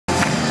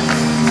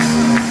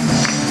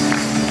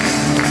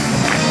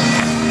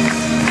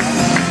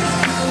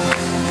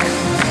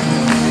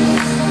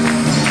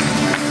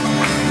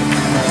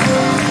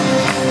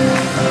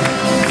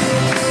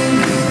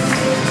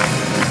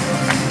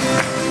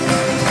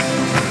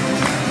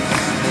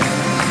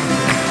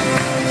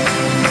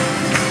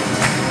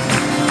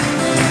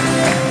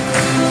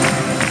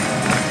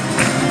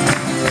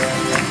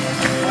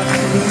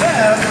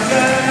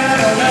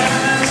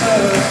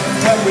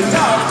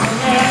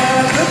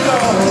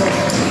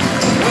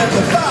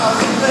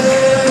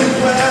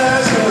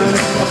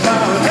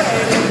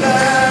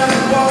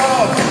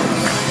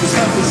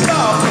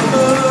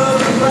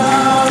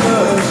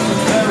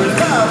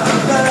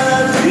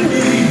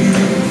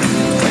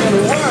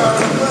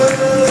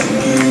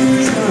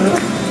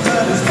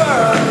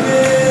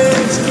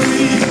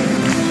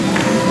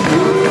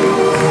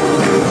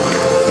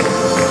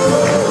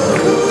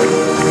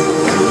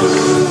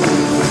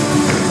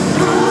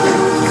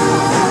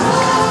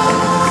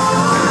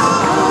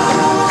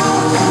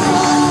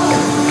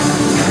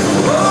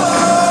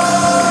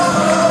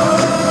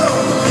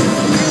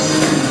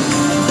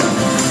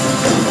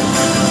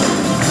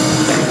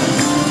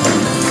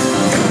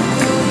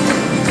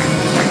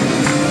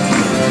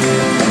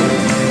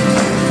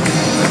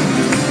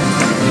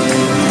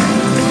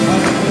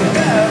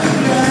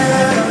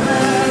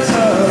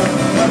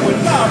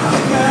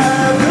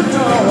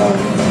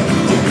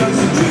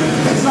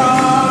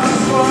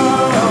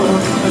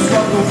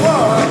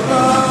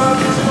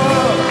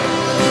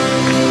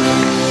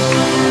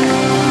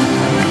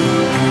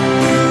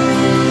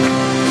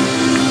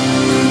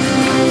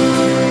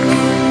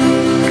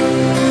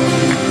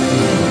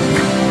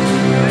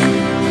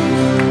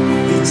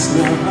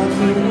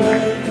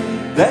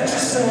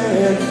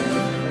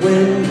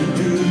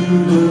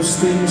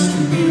seems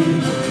to be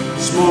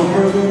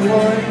smaller than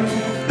what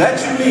that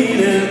you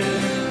needed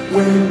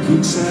when you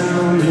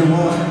tell me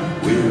what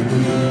we're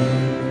doing.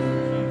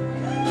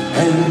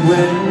 And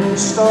when you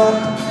stop,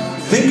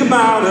 think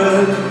about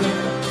it,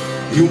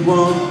 you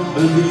won't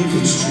believe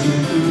it's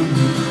true,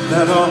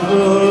 that all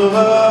the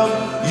love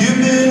you've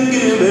been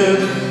given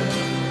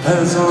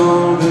has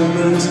all been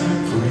meant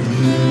for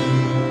you.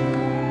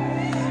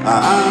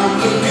 I'm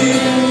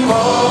looking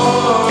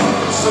for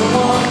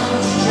someone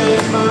to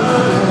change my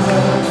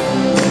life.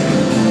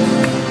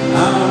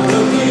 I'm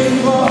looking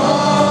for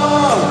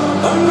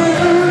a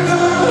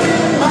miracle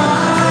in my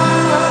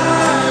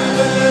life.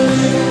 And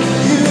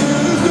you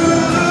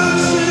could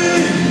see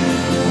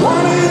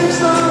what it's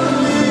done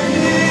to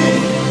me,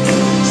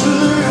 to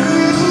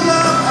lose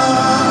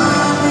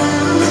love you,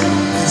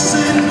 to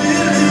sit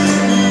with you.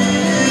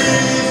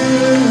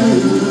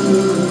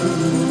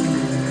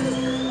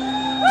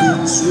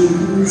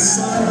 Between the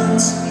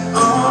silence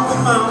of the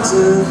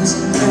mountains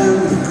and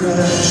the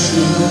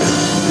crashing of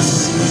the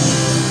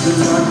sea, the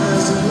dark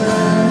has a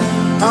land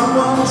I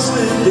once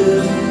lived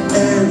in,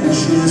 and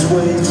she's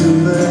waiting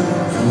there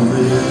for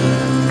me.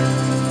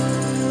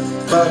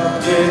 But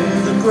in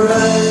the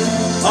gray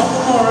of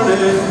the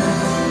morning,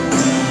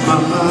 my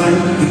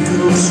mind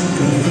becomes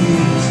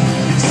confused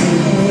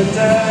between the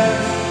dead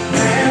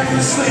and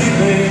the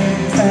sleeping,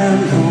 and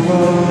the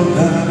world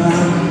that I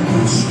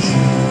must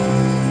choose.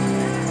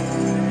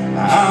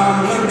 I'm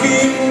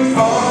looking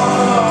for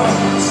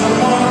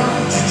someone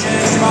to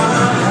change my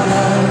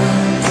life.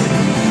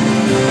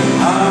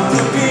 I'm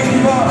looking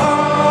for a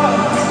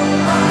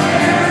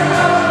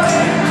miracle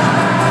in my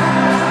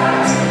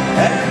life.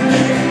 And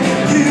if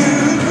you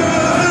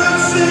could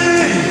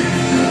see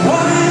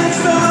what it's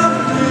done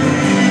to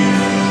me,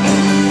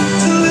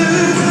 to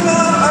lose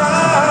my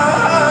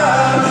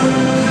life,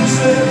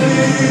 set me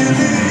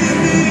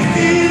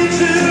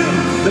into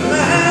the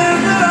night.